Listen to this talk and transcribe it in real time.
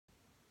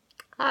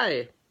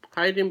Hi,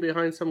 hiding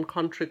behind some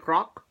country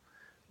crock,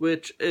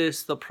 which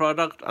is the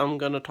product I'm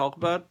gonna talk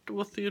about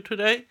with you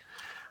today.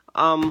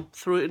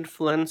 Through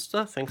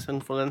Influenster, thanks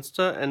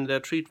Influenster and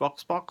their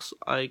TreatVoxbox,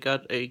 I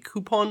got a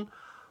coupon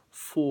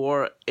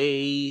for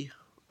a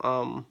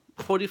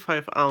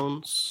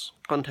 45-ounce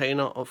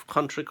container of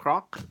country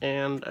crock,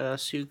 and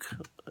as you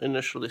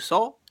initially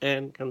saw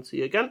and can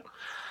see again,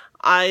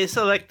 I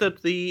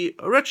selected the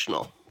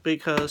original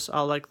because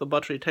I like the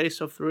buttery taste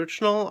of the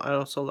original. I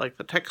also like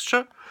the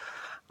texture.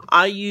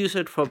 I use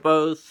it for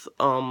both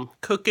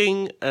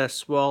cooking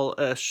as well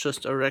as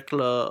just a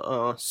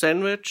regular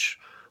sandwich,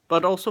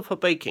 but also for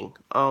baking.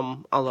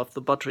 I love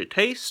the buttery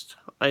taste.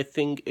 I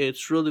think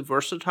it's really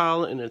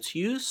versatile in its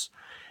use,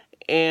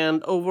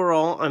 and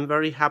overall I'm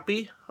very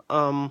happy.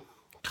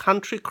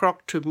 Country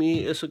crock to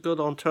me is a good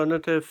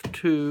alternative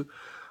to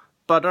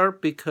butter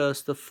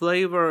because the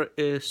flavor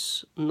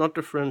is not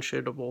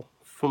differentiable.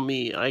 For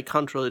me, I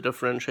can't really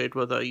differentiate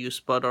whether I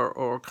use butter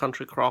or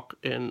country crock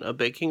in a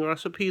baking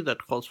recipe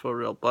that calls for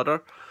real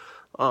butter.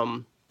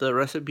 The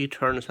recipe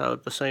turns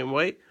out the same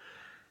way.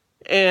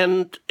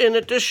 And in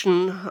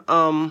addition,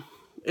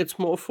 it's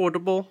more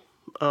affordable.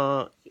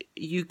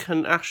 You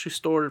can actually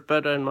store it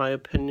better, in my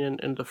opinion,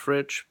 in the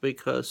fridge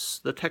because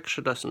the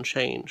texture doesn't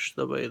change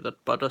the way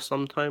that butter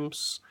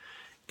sometimes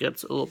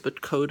gets a little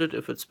bit coated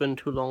if it's been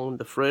too long in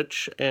the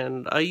fridge.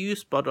 And I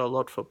use butter a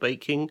lot for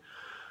baking.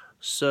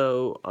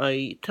 So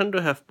I tend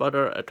to have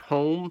butter at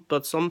home,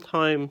 but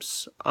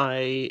sometimes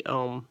I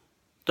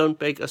don't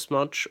bake as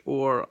much,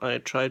 or I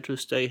try to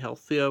stay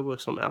healthier with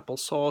some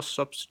applesauce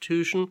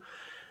substitution,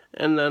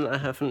 and then I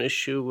have an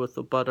issue with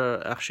the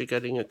butter actually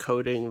getting a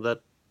coating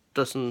that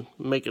doesn't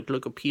make it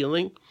look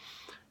appealing,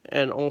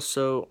 and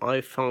also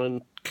I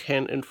find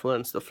can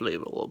influence the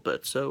flavor a little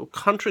bit. So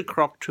country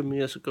crock to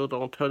me is a good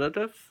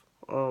alternative.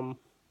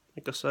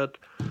 Like I said,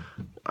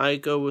 I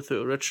go with the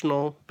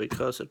original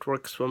because it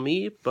works for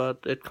me, but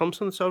it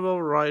comes in several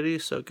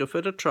varieties, so give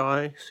it a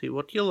try, see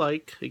what you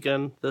like.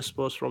 Again, this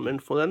was from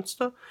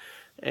Influenster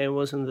and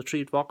was in the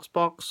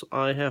TreatVoxbox.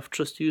 I have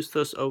just used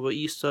this over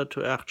Easter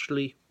to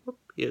actually,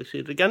 here you see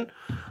it again,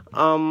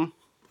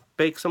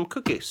 bake some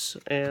cookies,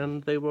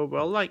 and they were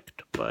well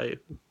liked by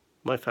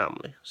my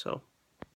family. So